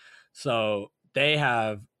helm. So they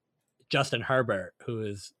have Justin Herbert, who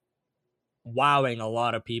is wowing a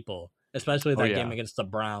lot of people, especially that game against the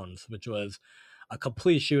Browns, which was a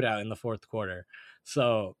complete shootout in the fourth quarter.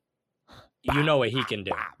 So you know what he can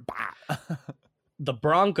do. The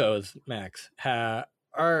Broncos, Max, are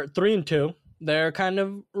 3-2. They're kind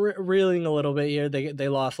of reeling a little bit here. They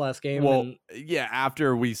lost last game. Well,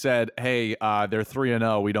 after we said, hey, they're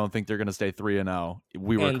 3-0, we don't think they're going to stay 3-0.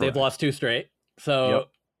 We were correct. They've lost 2 straight. So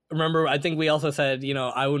remember, I think we also said,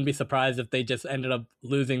 I wouldn't be surprised if they just ended up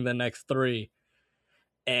losing the next 3.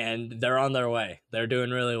 And they're on their way. They're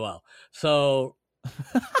doing really well. So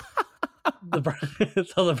the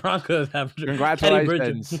Broncos have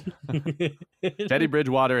congratulations. Teddy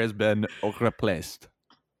Bridgewater has been replaced.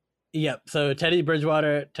 Yep. So Teddy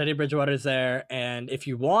Bridgewater's there, and if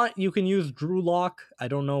you want, you can use Drew Lock. I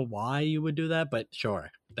don't know why you would do that, but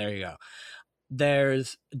sure. There you go.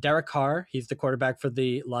 There's Derek Carr. He's the quarterback for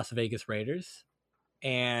the Las Vegas Raiders,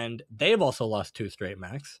 and they've also lost 2 straight,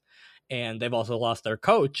 Max. And they've also lost their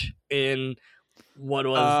coach in what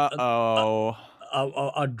was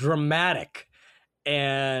a dramatic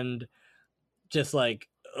and just like,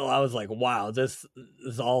 I was like, wow, this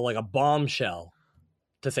is all like a bombshell,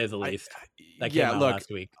 to say the least. That came out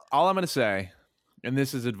last week. All I'm going to say, and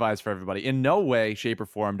this is advice for everybody, in no way, shape, or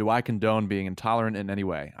form do I condone being intolerant in any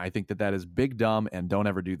way. I think that is big dumb, and don't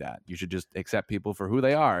ever do that. You should just accept people for who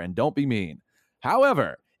they are and don't be mean.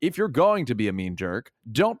 However, if you're going to be a mean jerk,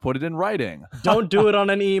 don't put it in writing. Don't do it on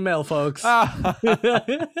an email, folks. This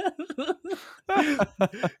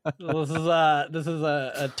is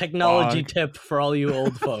a technology tip for all you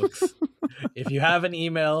old folks. If you have an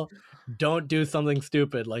email, don't do something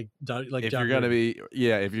stupid if you're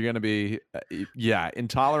gonna be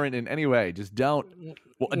intolerant in any way, just don't.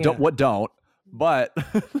 Don't. But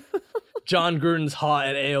John Gruden's hot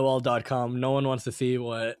at AOL.com. No one wants to see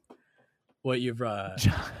what you've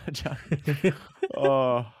John.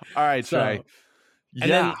 All right, Trey.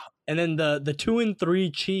 And then the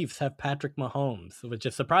 2-3 Chiefs have Patrick Mahomes, which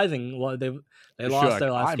is surprising. Well, they lost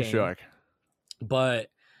their last game. I'm shook. But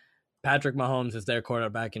Patrick Mahomes is their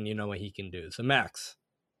quarterback, and you know what he can do. So, Max,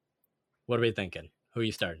 what are we thinking? Who are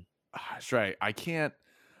you starting? Trey, I can't.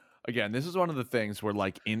 Again, this is one of the things where,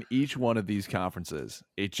 like, in each one of these conferences,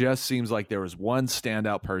 it just seems like there was one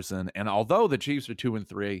standout person. And although the Chiefs are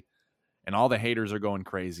 2-3, and all the haters are going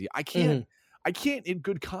crazy. I can't in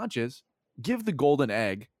good conscience give the golden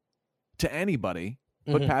egg to anybody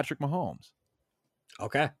but Patrick Mahomes.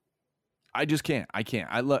 Okay. I just can't. I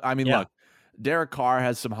can't. Look, Derek Carr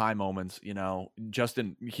has some high moments, you know.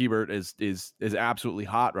 Justin Herbert is absolutely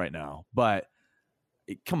hot right now, but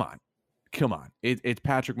come on. It's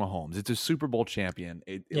Patrick Mahomes. It's a Super Bowl champion.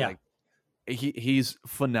 He's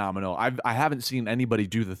phenomenal. I haven't seen anybody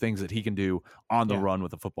do the things that he can do on the run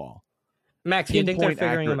with the football. Max, do you think they're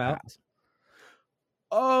figuring him out?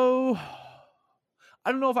 Oh,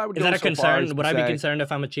 I don't know if I would. Is that a concern? Would I be concerned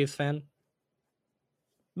if I'm a Chiefs fan?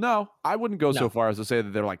 No, I wouldn't go so far as to say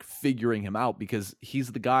that they're like figuring him out, because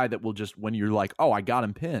he's the guy that will just, when you're like, oh, I got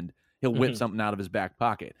him pinned, he'll whip something out of his back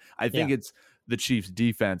pocket. I think it's the Chiefs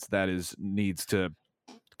defense that needs to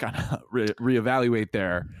kind of reevaluate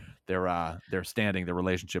their standing, their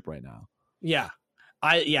relationship right now. Yeah.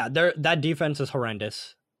 That defense is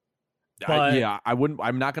horrendous.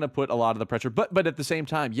 I'm not going to put a lot of the pressure, but at the same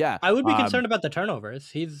time, I would be concerned about the turnovers.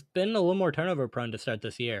 He's been a little more turnover prone to start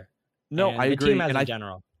this year. No, I agree. The team as in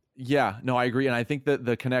general. Yeah, no, I agree. And I think that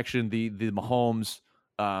the connection, the Mahomes,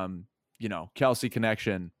 Kelsey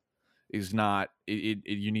connection is not,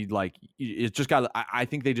 you need it's just got, I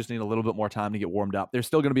think they just need a little bit more time to get warmed up. They're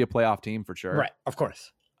still going to be a playoff team for sure. Right. Of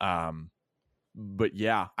course. But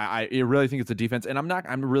yeah, I really think it's a defense, and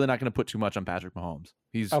I'm really not going to put too much on Patrick Mahomes.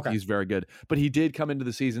 He's very good, but he did come into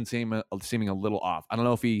the season seeming a little off. I don't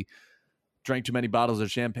know if he drank too many bottles of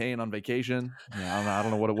champagne on vacation. Yeah, I don't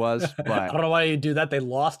know what it was, but I don't know why you do that. They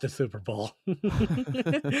lost the Super Bowl.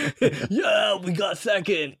 Yeah, we got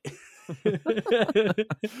second.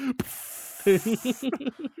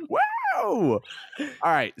 Wow! All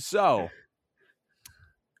right, so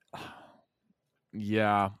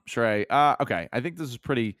yeah, Shrey. Okay, I think this is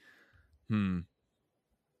pretty.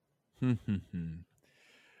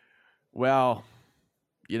 Well,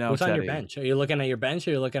 who's on your bench? Are you looking at your bench, or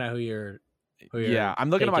are you looking at who you're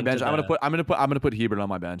I'm looking at my bench. I'm gonna put Hebert on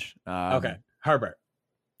my bench. Okay, Herbert.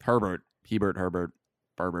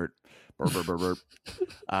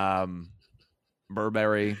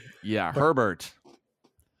 Burberry. Yeah, Herbert.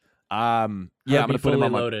 I'm gonna put him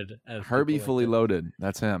on my loaded. Herbie fully loaded.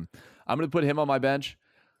 That's him. I'm gonna put him on my bench.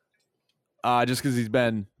 Just because he's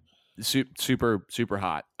been super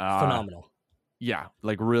hot. Phenomenal. Yeah,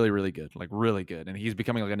 really, really good. Really good. And he's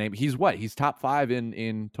becoming like a name. He's top 5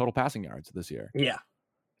 in total passing yards this year. Yeah.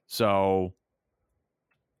 So,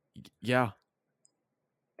 yeah.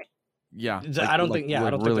 I don't think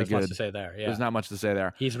really there's much to say there. Yeah. There's not much to say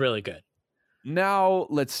there. He's really good. Now,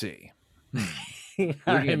 let's see. Looking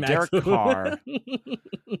at Derek Carr.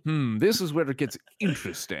 This is where it gets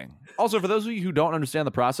interesting. Also, for those of you who don't understand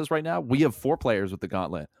the process right now, we have 4 players with the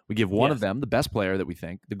Gauntlet. We give one of them, the best player that we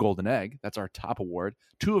think, the golden egg. That's our top award.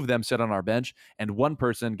 2 of them sit on our bench, and 1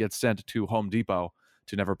 person gets sent to Home Depot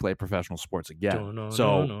to never play professional sports again.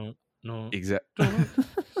 No. Exactly.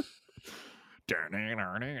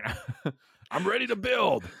 I'm ready to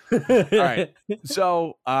build. All right.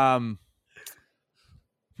 So,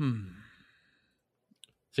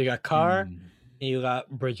 So you got Carr and you got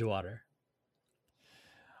Bridgewater.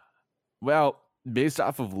 Well, based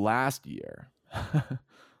off of last year,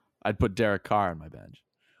 I'd put Derek Carr on my bench.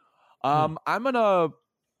 I'm gonna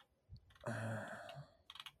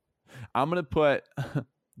put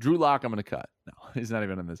Drew Lock. I'm gonna cut. No, he's not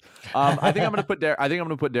even in this. I think I'm gonna put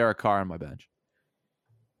Derek Carr on my bench.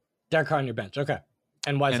 Derek Carr on your bench, okay.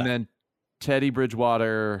 And why is that? And then Teddy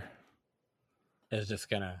Bridgewater is just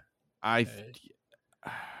gonna. I think.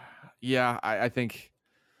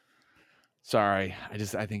 Sorry, I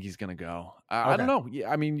think he's gonna go. I don't know. Yeah,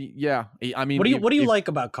 I mean, what do you like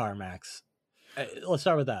about Carr, Max? Let's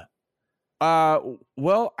start with that.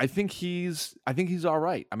 Well, I think he's all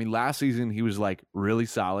right. I mean, last season he was really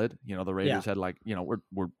solid. The Raiders had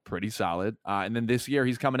we're pretty solid. And then this year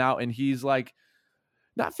he's coming out and he's not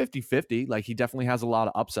 50-50. He definitely has a lot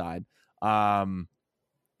of upside.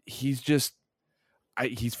 He's just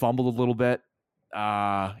he's fumbled a little bit.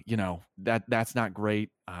 That's not great.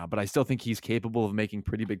 But I still think he's capable of making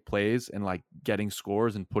pretty big plays and getting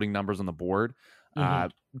scores and putting numbers on the board.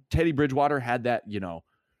 Teddy Bridgewater had that,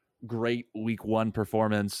 great week 1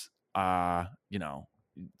 performance,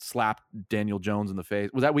 slapped Daniel Jones in the face.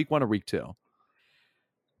 Was that week 1 or week 2?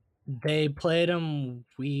 They played him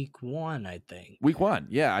week 1, I think. Week 1.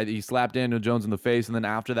 Yeah. He slapped Daniel Jones in the face. And then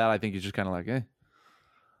after that, I think he's just kind of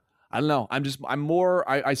I don't know. I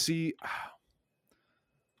see.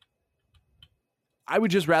 I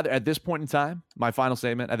would just rather, at this point in time, my final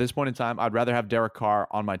statement, at this point in time, I'd rather have Derek Carr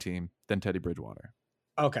on my team than Teddy Bridgewater.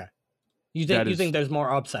 Okay. You think there's more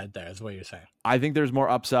upside there, is what you're saying? I think there's more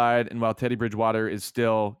upside, and while Teddy Bridgewater is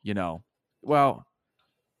still, well,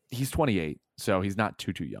 he's 28, so he's not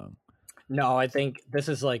too young. No, I think this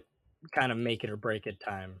is like kind of make it or break it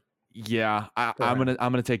time. Yeah, I'm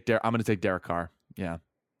gonna take Derek Carr. Yeah.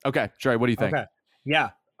 Okay, Shrey, what do you think? Okay.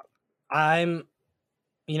 Yeah, I'm.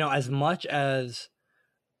 As much as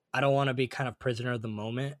I don't want to be kind of prisoner of the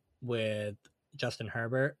moment with Justin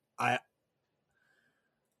Herbert, I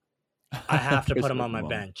have to put him on my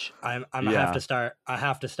bench. I have to start. I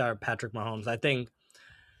have to start Patrick Mahomes. I think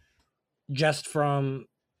just from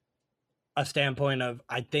a standpoint of,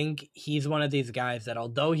 I think he's one of these guys that,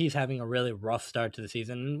 although he's having a really rough start to the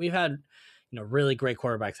season, and we've had really great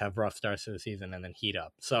quarterbacks have rough starts to the season and then heat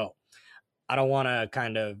up. So I don't want to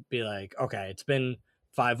kind of be like, okay, it's been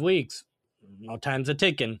 5 weeks, no time's a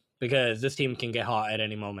ticking, because this team can get hot at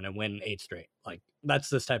any moment and win 8 straight. Like, that's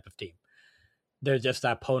this type of team. They're just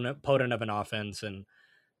that potent of an offense, and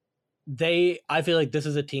I feel like this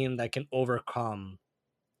is a team that can overcome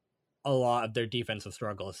a lot of their defensive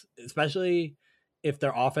struggles, especially if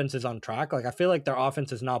their offense is on track. Like, I feel like their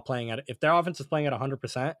offense is not playing if their offense is playing at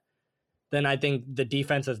 100%, then I think the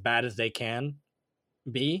defense, as bad as they can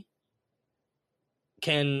be,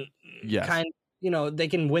 can kind of, they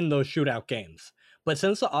can win those shootout games. But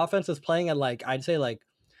since the offense is playing at I'd say like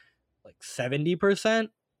 70%,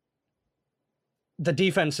 the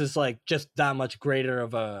defense is just that much greater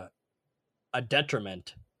of a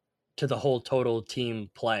detriment to the whole total team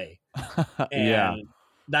play. And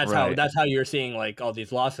that's how you're seeing all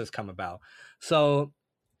these losses come about. So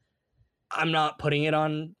I'm not putting it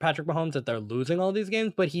on Patrick Mahomes that they're losing all these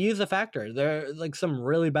games, but he is a factor. There are some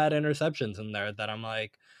really bad interceptions in there that I'm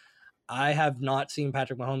like, I have not seen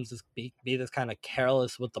Patrick Mahomes be this kind of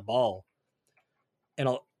careless with the ball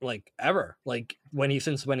ever,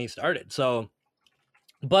 since when he started. So,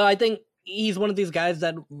 but I think he's one of these guys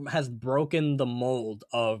that has broken the mold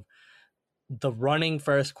of the running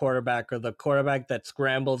first quarterback, or the quarterback that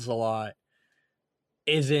scrambles a lot,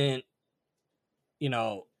 isn't,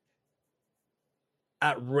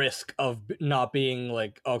 at risk of not being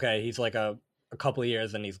okay, he's a couple of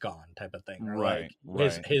years and he's gone type of thing. Or right.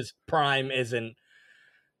 His prime isn't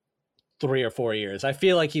 3 or 4 years. I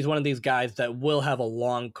feel like he's one of these guys that will have a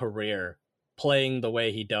long career playing the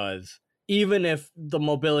way he does. Even if the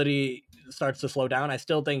mobility starts to slow down, I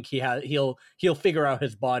still think he'll figure out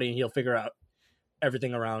his body, and he'll figure out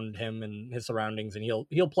everything around him and his surroundings, and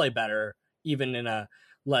he'll play better even in a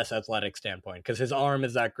less athletic standpoint, because his arm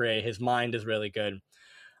is that great, his mind is really good.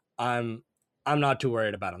 I'm not too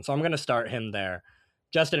worried about him, so I'm going to start him there.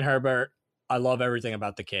 Justin Herbert, I love everything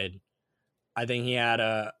about the kid. I think he had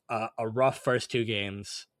a rough first 2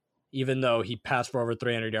 games, even though he passed for over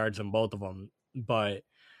 300 yards in both of them, but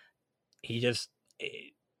he just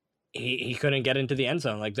he couldn't get into the end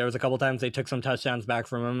zone. There was a couple times they took some touchdowns back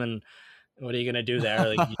from him, and what are you gonna do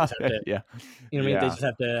there? You just have to, They just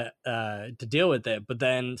have to deal with it. But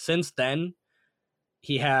then since then,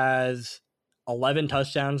 he has 11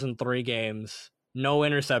 touchdowns in 3 games, no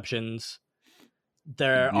interceptions.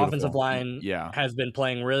 Their offensive line has been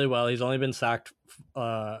playing really well. He's only been sacked,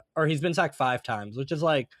 he's been sacked 5 times, which is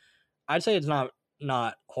I'd say it's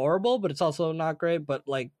not horrible, but it's also not great. But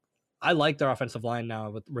I like their offensive line now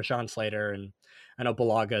with Rashawn Slater, and I know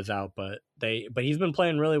Bulaga is out, but he's been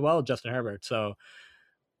playing really well, Justin Herbert. So,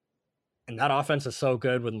 and that offense is so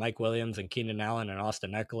good with Mike Williams and Keenan Allen and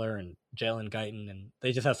Austin Eckler and Jalen Guyton, and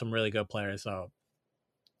they just have some really good players. So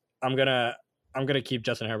I'm gonna keep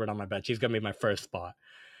Justin Herbert on my bench. He's gonna be my first spot.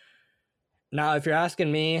 Now, if you're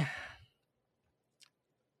asking me,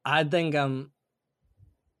 I think I'm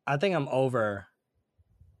over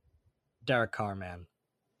Derek Carr, man.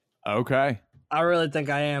 Okay. I really think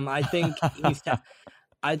I am. I think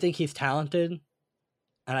he's talented,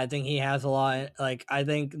 and I think he has a lot. I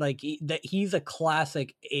think he's a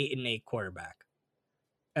classic 8-8 quarterback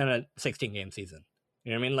in a 16-game season.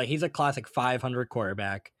 You know what I mean? He's a classic 500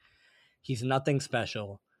 quarterback. He's nothing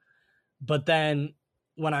special. But then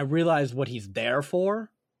when I realized what he's there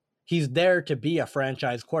for, he's there to be a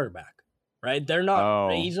franchise quarterback, right? He's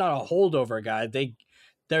not a holdover guy.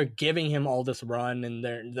 They're giving him all this run, and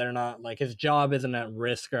they're not his job isn't at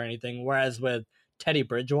risk or anything. Whereas with Teddy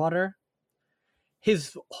Bridgewater,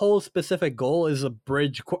 his whole specific goal is a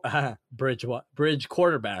bridge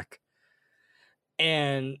quarterback,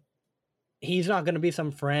 and he's not going to be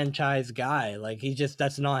some franchise guy.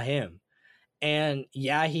 That's not him. And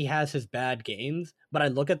yeah, he has his bad games, but I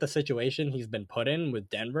look at the situation he's been put in with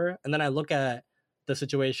Denver, and then I look at the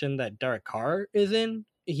situation that Derek Carr is in.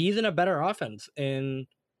 He's in a better offense in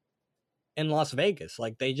Las Vegas.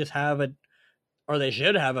 They just have a or they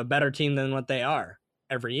should have a better team than what they are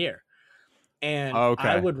every year. And Okay.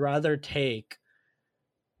 I would rather take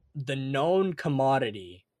the known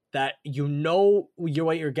commodity that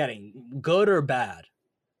what you're getting, good or bad.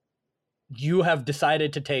 You have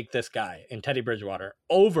decided to take this guy in Teddy Bridgewater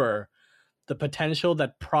over the potential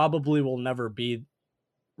that probably will never be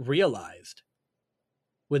realized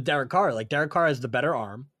with Derek Carr. Like, Derek Carr has the better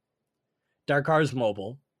arm. Derek Carr is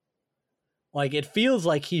mobile. Like, it feels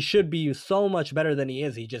like he should be so much better than he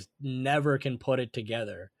is. He just never can put it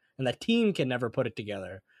together. And the team can never put it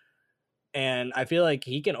together. And I feel like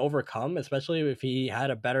he can overcome, especially if he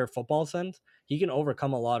had a better football sense, he can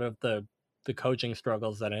overcome a lot of the coaching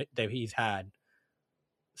struggles that he's had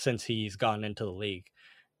since he's gotten into the league.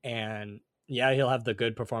 And yeah, he'll have the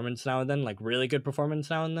good performance now and then, like really good performance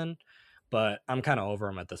now and then. But I'm kind of over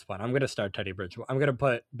him at this point. I'm going to start Teddy Bridgewater. I'm going to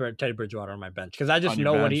put Teddy Bridgewater on my bench because I just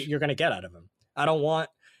know what you're going to get out of him. I don't want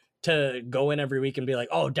to go in every week and be like,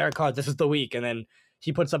 oh, Derek Carr, this is the week. And then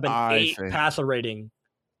he puts up an 8 passer rating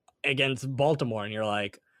against Baltimore. And you're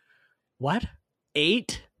like, what?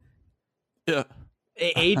 8? Yeah.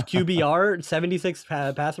 8 QBR, 76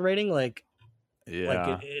 passer rating? Like,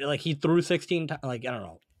 yeah. Like he threw 16 times. Like, I don't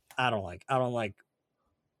know. I don't like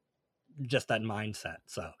just that mindset.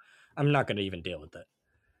 So I'm not going to even deal with it.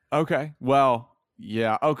 Okay. Well,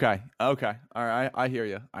 yeah. Okay. All right. I hear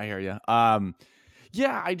you.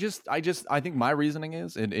 Yeah, I think my reasoning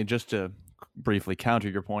is, and just to briefly counter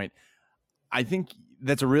your point, I think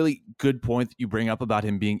that's a really good point that you bring up about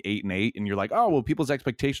him being 8-8, and you're like, oh, well, people's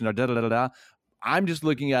expectations are da-da-da-da-da. I'm just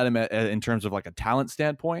looking at him in terms of like a talent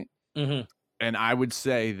standpoint. Mm-hmm. And I would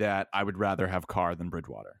say that I would rather have Carr than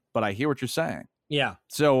Bridgewater. But I hear what you're saying. Yeah.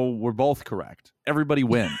 So we're both correct. Everybody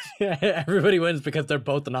wins. Everybody wins because they're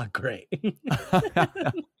both not great.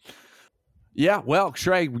 Yeah, well,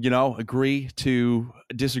 Shrey, agree to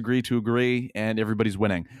disagree to agree, and everybody's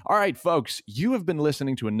winning. All right, folks, you have been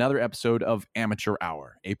listening to another episode of Amateur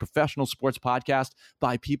Hour, a professional sports podcast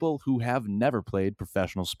by people who have never played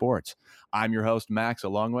professional sports. I'm your host, Max,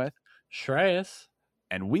 along with Shreyas.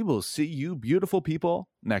 And we will see you beautiful people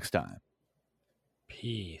next time.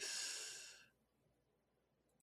 Peace.